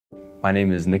My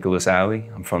name is Nicholas Ali.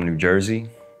 I'm from New Jersey.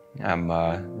 I'm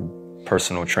a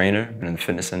personal trainer, been in the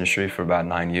fitness industry for about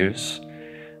 9 years.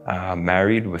 I'm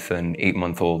married with an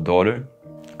 8-month-old daughter.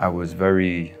 I was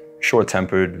very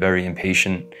short-tempered, very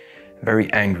impatient,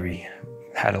 very angry.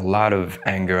 Had a lot of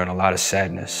anger and a lot of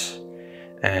sadness.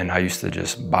 And I used to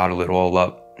just bottle it all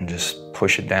up and just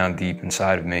push it down deep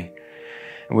inside of me.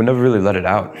 And would never really let it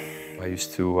out. I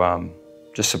used to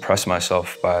just suppress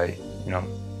myself by,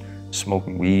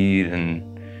 smoking weed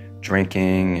and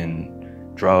drinking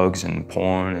and drugs and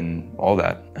porn and all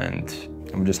that. And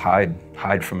I would just hide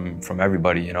from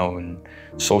everybody, in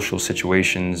social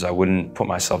situations. I wouldn't put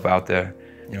myself out there.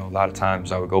 A lot of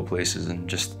times I would go places and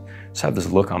just have this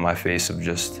look on my face of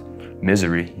just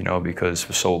misery, because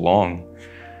for so long,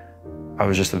 I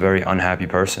was just a very unhappy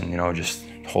person, just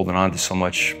holding on to so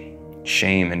much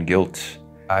shame and guilt.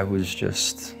 I was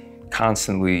just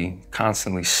constantly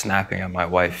snapping at my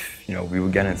wife. We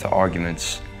would get into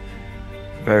arguments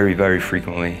very, very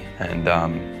frequently. And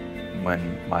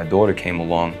when my daughter came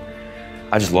along,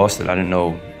 I just lost it. I didn't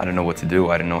know what to do.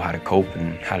 I didn't know how to cope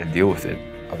and how to deal with it.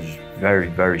 I was very,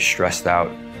 very stressed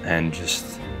out, and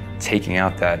just taking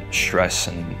out that stress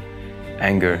and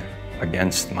anger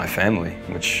against my family,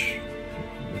 which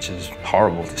is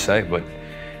horrible to say, but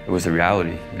it was the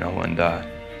reality, And a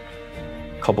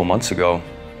couple months ago,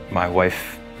 my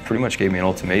wife pretty much gave me an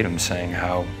ultimatum saying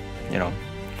how,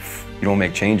 if you don't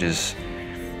make changes,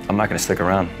 I'm not gonna stick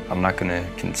around. I'm not gonna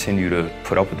continue to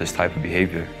put up with this type of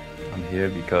behavior. I'm here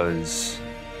because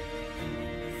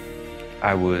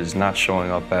I was not showing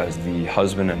up as the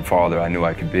husband and father I knew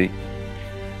I could be.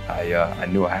 I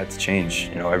knew I had to change.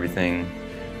 Everything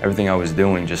I was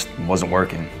doing just wasn't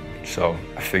working. So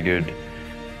I figured,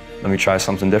 let me try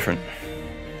something different.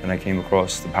 And I came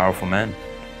across the Powerful Man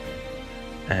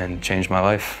and changed my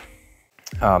life.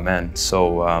 Oh man,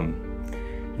 so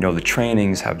the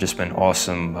trainings have just been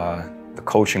awesome. The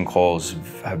coaching calls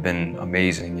have been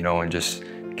amazing, and just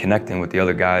connecting with the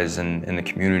other guys in the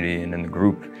community and in the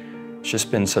group. It's just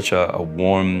been such a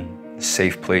warm,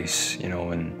 safe place,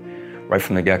 and right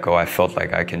from the get-go, I felt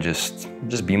like I can just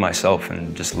be myself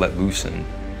and just let loose and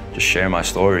just share my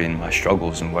story and my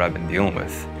struggles and what I've been dealing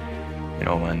with,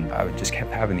 and I just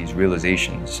kept having these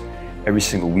realizations every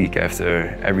single week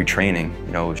after every training.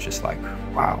 It was just like,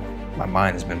 wow, my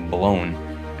mind has been blown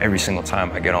every single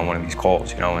time I get on one of these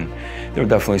calls, and there were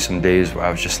definitely some days where I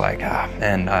was just like,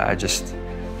 man, I just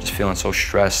feeling so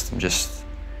stressed, and just,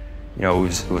 it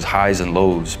was highs and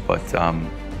lows, but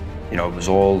it was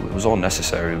all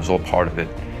necessary. It was all part of it,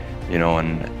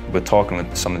 and with talking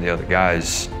with some of the other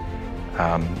guys,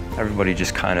 everybody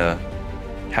just kind of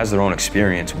has their own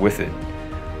experience with it,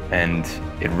 and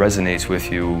it resonates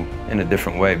with you in a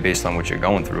different way based on what you're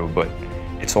going through, but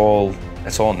it's all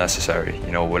necessary.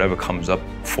 Whatever comes up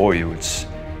for you, it's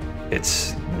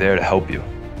there to help you.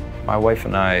 My wife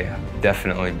and I have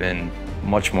definitely been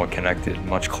much more connected,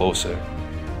 much closer.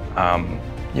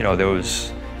 There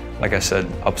was, like I said,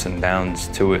 ups and downs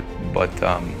to it, but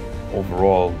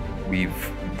overall,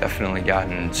 we've definitely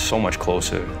gotten so much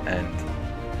closer. And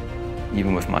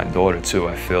even with my daughter too,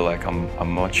 I feel like I'm a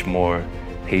much more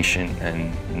patient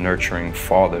and nurturing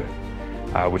father,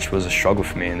 which was a struggle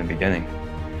for me in the beginning,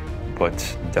 but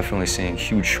definitely seeing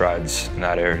huge strides in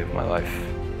that area of my life.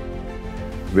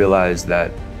 Realized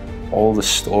that all the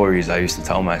stories I used to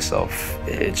tell myself,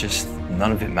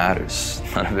 none of it matters.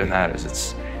 None of it matters.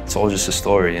 It's all just a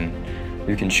story, and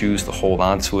you can choose to hold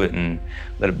on to it and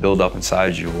let it build up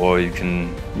inside you, or you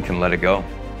can let it go.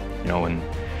 And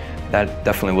that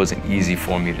definitely wasn't easy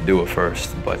for me to do at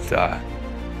first, but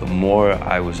the more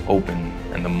I was open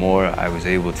and the more I was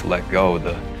able to let go,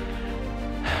 the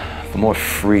more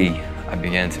free I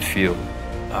began to feel.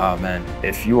 Oh man,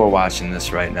 if you are watching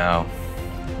this right now,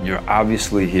 you're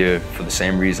obviously here for the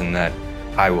same reason that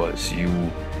I was.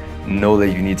 You know that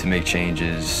you need to make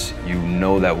changes. You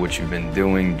know that what you've been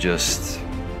doing just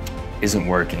isn't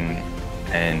working,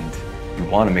 and you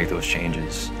want to make those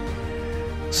changes.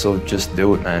 So just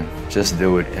do it, man. Just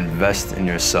do it. Invest in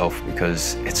yourself,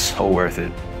 because it's so worth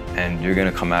it. And you're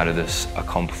gonna come out of this a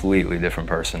completely different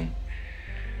person.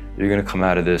 You're gonna come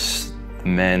out of this the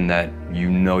man that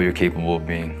you're capable of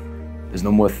being. There's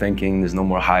no more thinking, there's no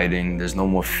more hiding, there's no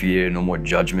more fear, no more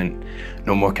judgment,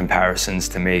 no more comparisons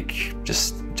to make.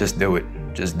 Just do it.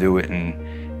 Just do it, and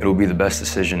it'll be the best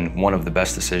decision, one of the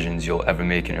best decisions you'll ever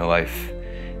make in your life.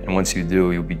 And once you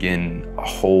do, you'll begin a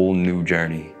whole new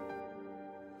journey.